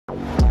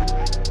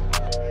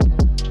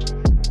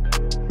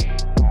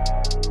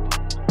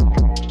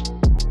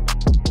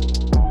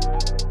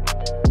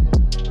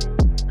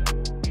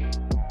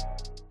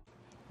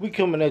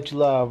coming at you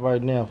live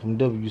right now from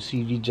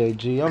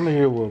WCDJG. I'm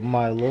here with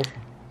Myla.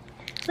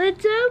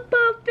 What's up,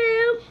 Bob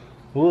fam?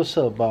 What's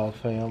up, Bob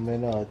fam?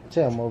 And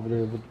tell them over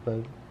there with the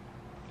baby.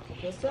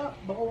 What's up,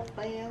 Bob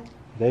fam?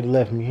 They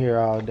left me here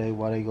all day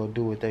while they go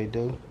do what they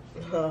do.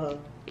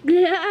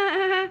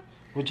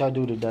 What y'all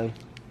do today?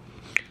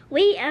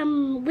 We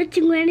went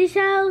to Granny's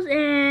house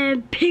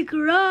and pick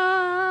her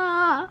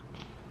up.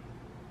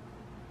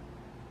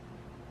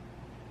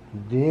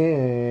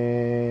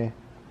 Then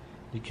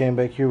you came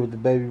back here with the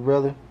baby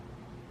brother.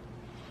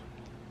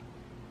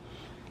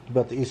 You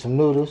about to eat some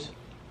noodles.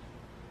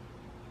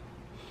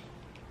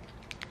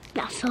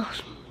 Not so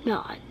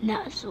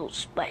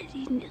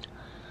spicy.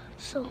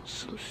 Some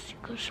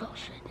secret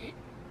sauce in it.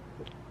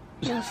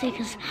 No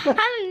secret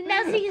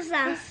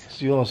sauce.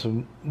 She wants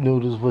some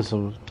noodles with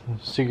some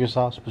secret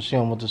sauce, but she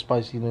don't want the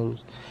spicy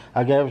noodles.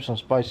 I gave her some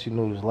spicy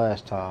noodles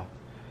last time,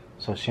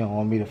 so she don't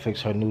want me to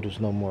fix her noodles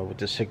no more with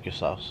the secret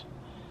sauce.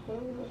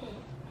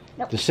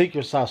 Nope. The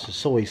secret sauce is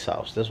soy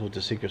sauce. That's what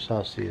the secret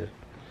sauce is.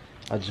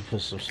 I just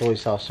put some soy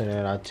sauce in there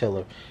and I tell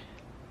her,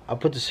 I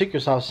put the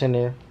secret sauce in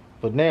there,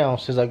 but now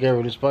since I gave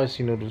her the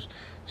spicy noodles,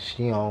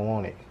 she don't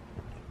want it.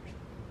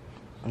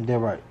 Is that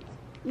right?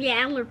 Yeah,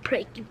 I'm gonna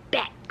prank you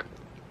back.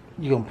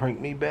 You gonna prank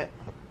me back?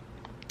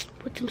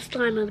 With some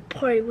slime at the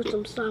party with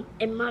some slime,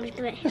 and Mommy's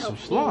gonna help Some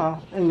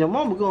slime? And your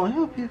mama gonna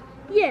help you?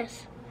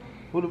 Yes.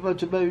 What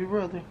about your baby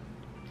brother?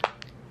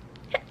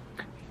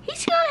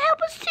 He's gonna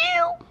help us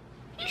too.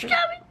 He's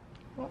coming.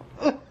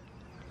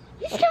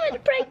 He's coming to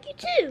prank you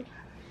too.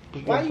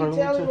 Why you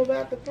tell him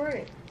about the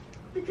prank?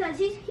 Because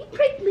he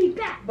pranked me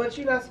back. But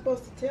you're not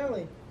supposed to tell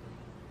him.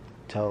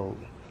 Told.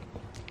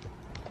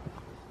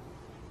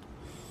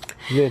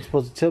 You ain't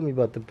supposed to tell me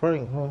about the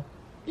prank, huh?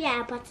 Yeah,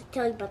 I'm about to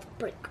tell you about the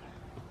prank.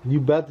 You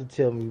about to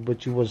tell me,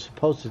 but you wasn't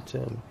supposed to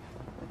tell me.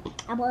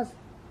 I was.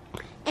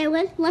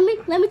 Anyway, let me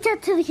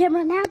talk to the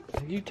camera now.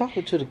 You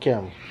talking to the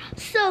camera.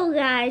 So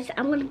guys,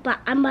 I'm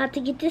about to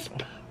get this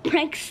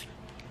prank.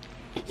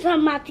 So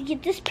I'm about to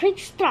get this prank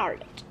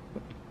started.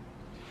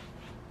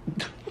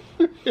 So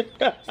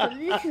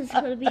this is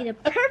gonna be the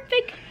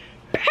perfect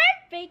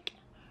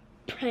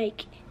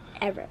prank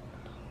ever.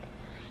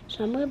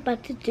 So I'm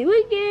about to do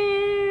it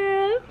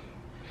again.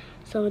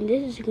 So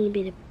this is gonna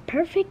be the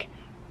perfect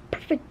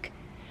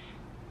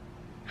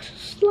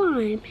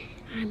slime.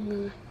 I'm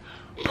gonna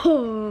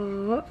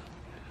pour.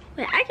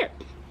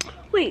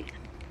 Wait,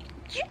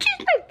 did you change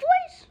my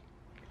voice?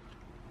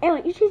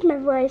 Anyway, you changed my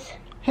voice.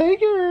 Hey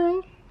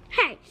girl.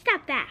 Hey,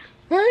 stop that.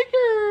 Hey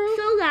girl.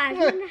 So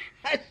guys,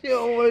 I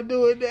still don't want to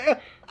do it now.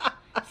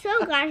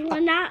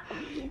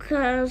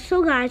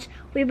 so guys,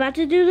 we're about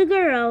to do the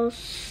girls.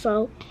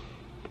 So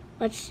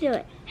let's do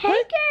it. Hey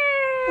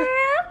girl.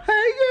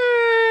 Hey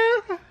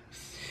girl.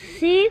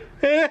 See?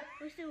 Let's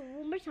do it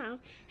one more time.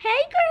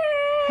 Hey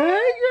girl.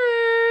 Hey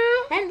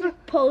girl. That's a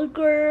pose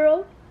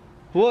girl.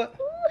 What?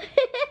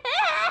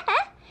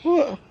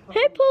 What?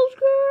 Hey pose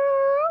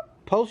girl.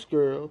 Post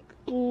girl.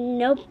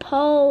 No,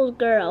 pose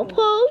girl.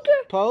 Pose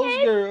girl. Pose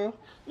Hey. girl.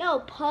 No,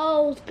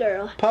 pose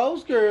girl.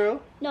 Pose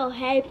girl. No,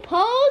 hey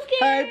pose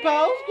girl. Hey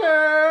pose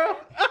girl.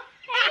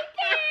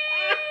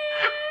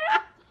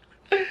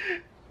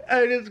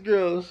 Hey, this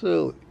girl is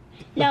silly.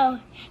 No,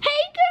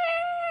 hey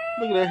girl.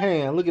 Look at that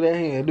hand. Look at that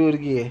hand. Do it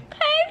again.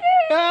 Hey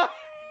girl.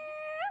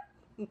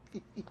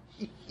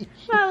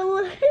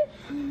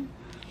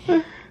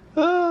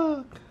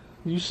 Ah,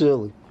 you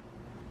silly.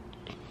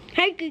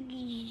 Hey,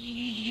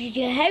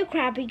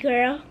 crappy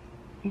girl.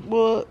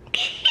 What?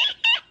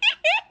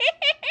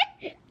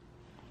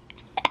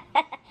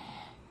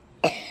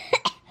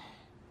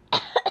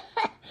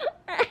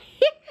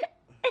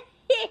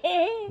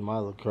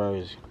 Myla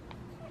crazy.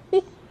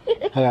 I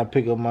gotta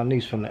pick up my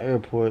niece from the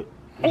airport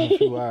in a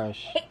few hours.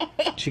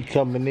 She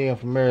coming in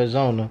from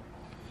Arizona.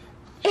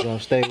 She gonna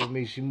stay with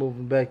me. She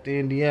moving back to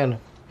Indiana.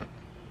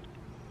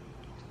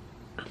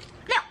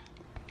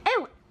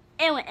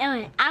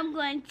 Anyway, I'm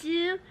going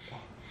to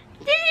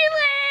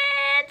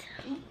Disneyland.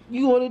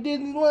 You going to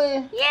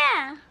Disneyland?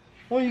 Yeah.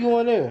 When you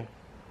going there?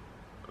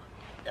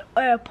 The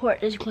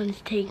airport is going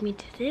to take me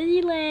to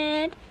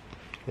Disneyland.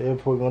 The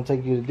airport gonna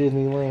take you to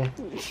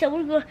Disneyland? So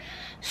we're going.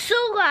 So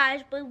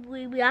guys,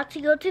 we have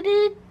to go to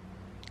the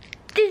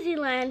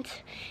Disneyland,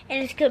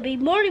 and it's gonna be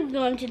morning. We're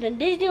going to the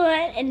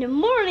Disneyland in the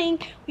morning.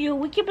 We'll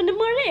wake up in the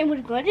morning, and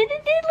we're going to the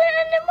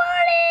Disneyland in the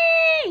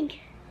morning.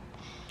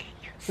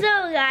 So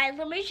guys,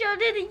 let me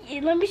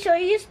show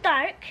you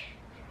Stark.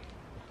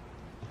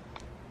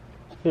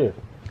 Here.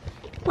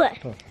 What?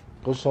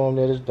 Go show them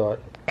that it's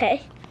dark.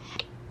 Okay.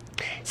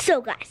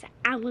 So guys,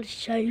 I'm gonna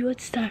show you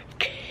what's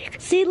Stark.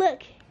 See,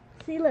 look,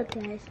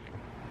 guys.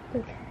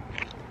 Look.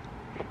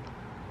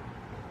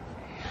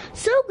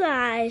 So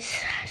guys,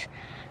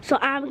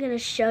 I'm gonna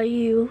show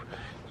you.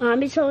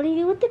 Mommy's holding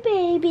you with the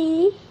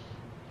baby.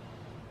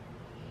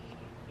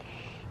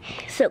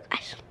 So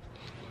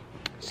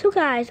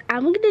guys,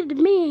 I'm gonna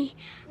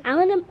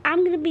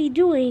be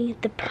doing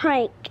the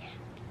prank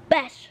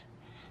best.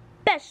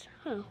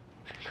 Huh?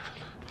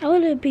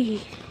 I'm gonna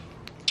be.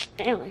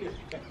 Anyway,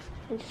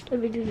 let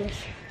me do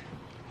this.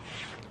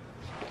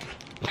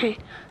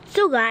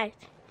 So guys,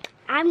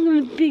 I'm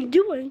gonna be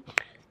doing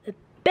the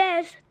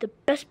best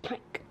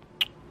prank.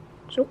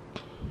 So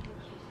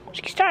let's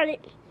get started.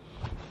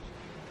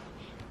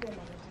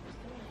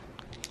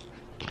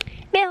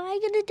 Man,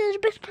 I'm gonna do the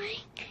best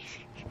prank.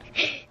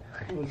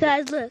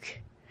 Guys, look.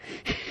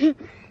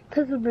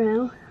 Cookie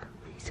Brown.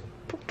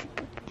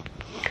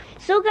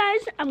 So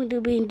guys, I'm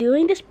gonna be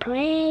doing this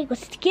prank.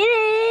 Let's get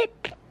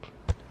it.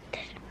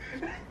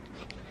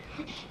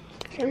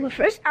 So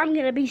first, I'm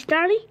gonna be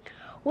starting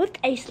with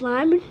a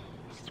slime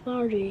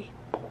smarty.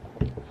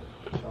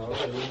 Come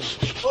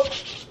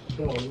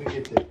on, let me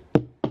get there.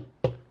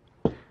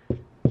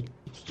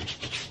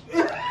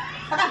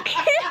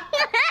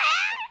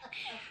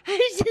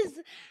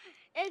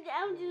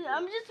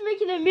 I'm just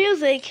making the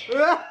music.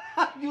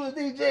 You a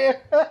DJ?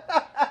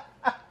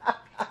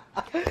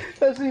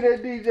 Let's see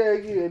that DJ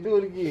again. Do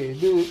it again.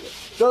 Do it.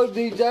 Go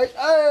DJ.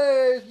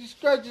 Hey, you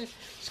scratch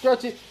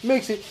it,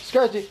 mix it,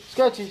 scratch it,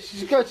 scratch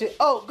it.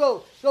 Oh,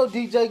 go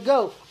DJ,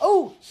 go.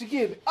 Oh, she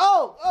get it.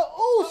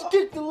 Oh, she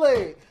kicked the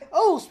leg.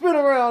 Oh, spin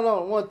around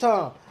on it one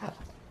time.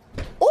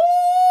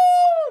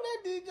 Oh,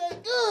 that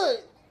DJ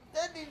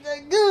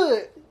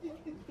good.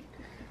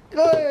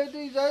 Go ahead,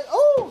 DJ.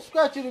 Oh,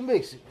 scratch it and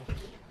mix it.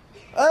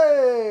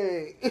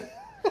 Hey.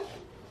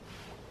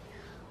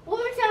 One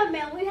more time,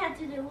 man. We have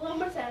to do one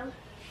more time.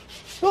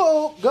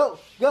 Oh, go.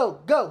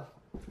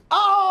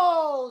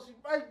 Oh, she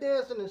break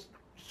dancing and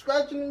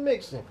scratching and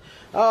mixing.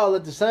 All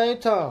at the same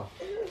time.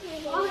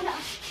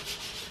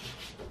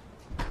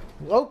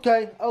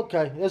 Okay,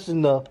 that's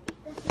enough.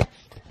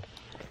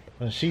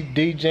 And she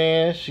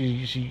DJing,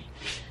 she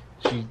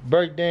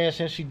break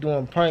dancing, she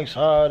doing pranks,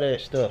 all that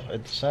stuff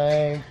at the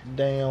same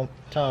damn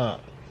time.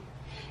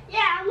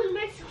 Yeah, I'm gonna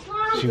make some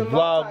slime.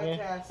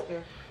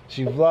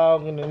 She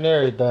vlogging and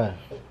everything.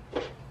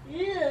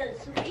 Yeah,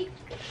 sweet.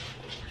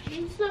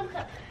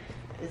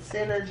 It's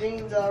in her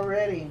genes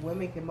already.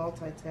 Women can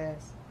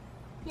multitask.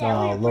 Yeah,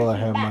 Oh, Lord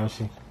have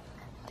mercy.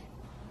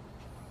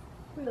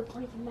 We're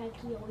going to make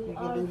You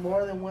can do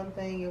more than one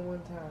thing at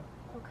one time.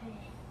 Okay.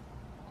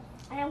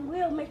 And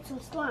we'll make some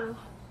slime.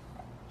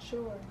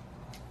 Sure.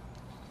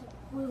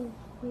 We'll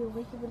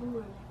wake up in the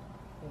morning.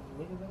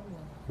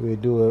 We'll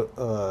do it,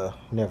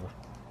 never.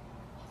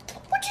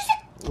 What you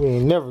say? We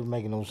ain't never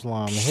making no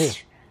slime in here.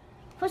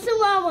 Put some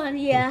lime on,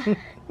 yeah.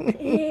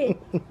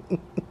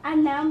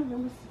 And now I'm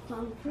gonna make some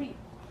slime for you.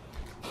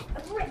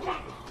 I'll be right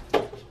back.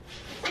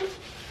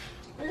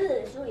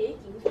 Ugh, so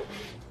icky.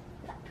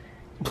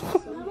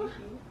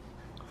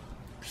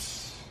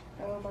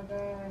 Oh my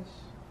gosh.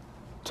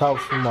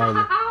 Tops from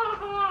Myla.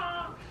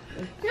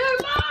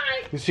 You're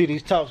mine! You see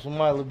these tops from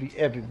Myla be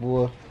epic,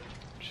 boy.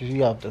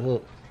 She off the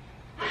hook.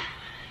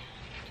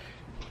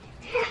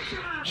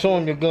 Show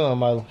him your gun,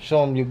 Myla.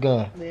 Show him your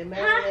gun. The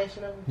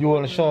imagination of You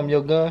want to show him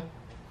your gun?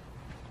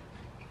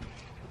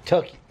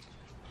 Tuck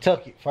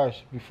it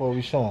first before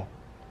we show him.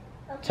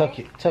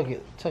 Okay. Tuck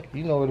it.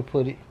 You know where to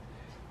put it.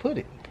 Put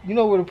it. You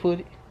know where to put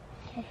it.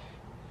 Okay.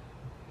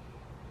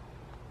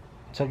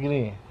 Tuck it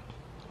in.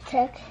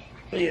 Tuck.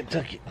 Yeah,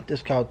 tuck it.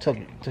 That's called tuck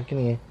it. Tuck it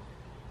in.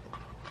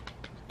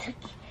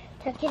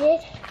 Tuck it in.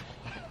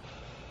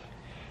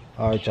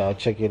 All right, y'all.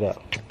 Check it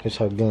out. It's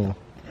her gun.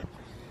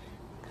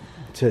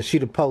 So she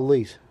the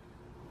police.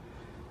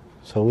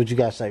 So what you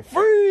gotta say?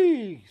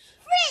 Freeze!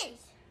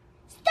 Freeze!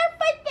 Stop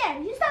right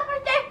there. You stop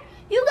right there.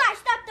 You guys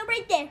stop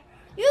right there.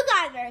 You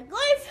guys are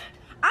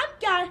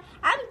going.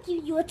 I'm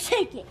giving you a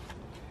ticket.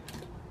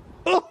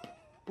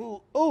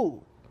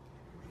 Ooh.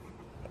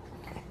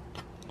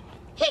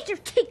 Here's your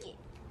ticket.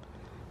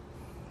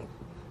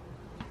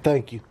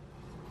 Thank you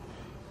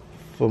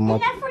for my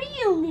And that's for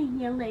you,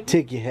 young lady.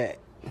 ticket hat.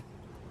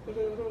 Here's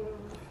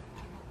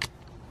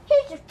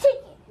your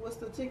ticket. What's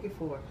the ticket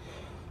for?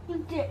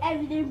 You did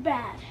everything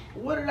bad.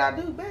 What did I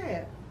do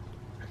bad?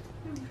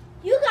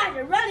 You guys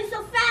are running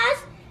so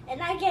fast,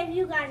 and I gave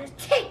you guys a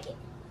ticket.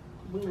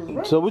 We was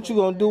running So what you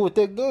gonna do with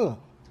that gun?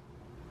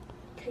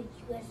 Take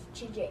you guys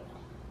to jail.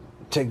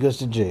 Take us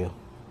to jail.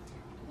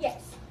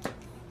 Yes.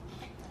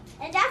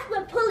 And that's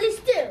what police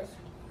do.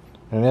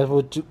 And that's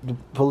what the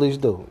police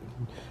do.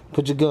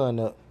 Put your gun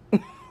up.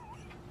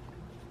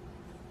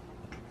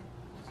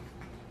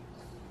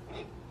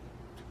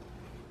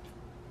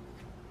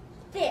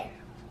 There.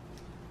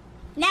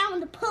 Now I'm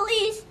the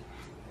police.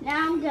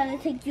 Now I'm gonna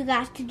take you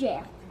guys to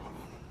jail.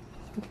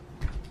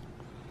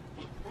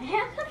 My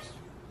handcuffs.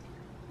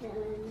 And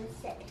let's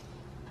say.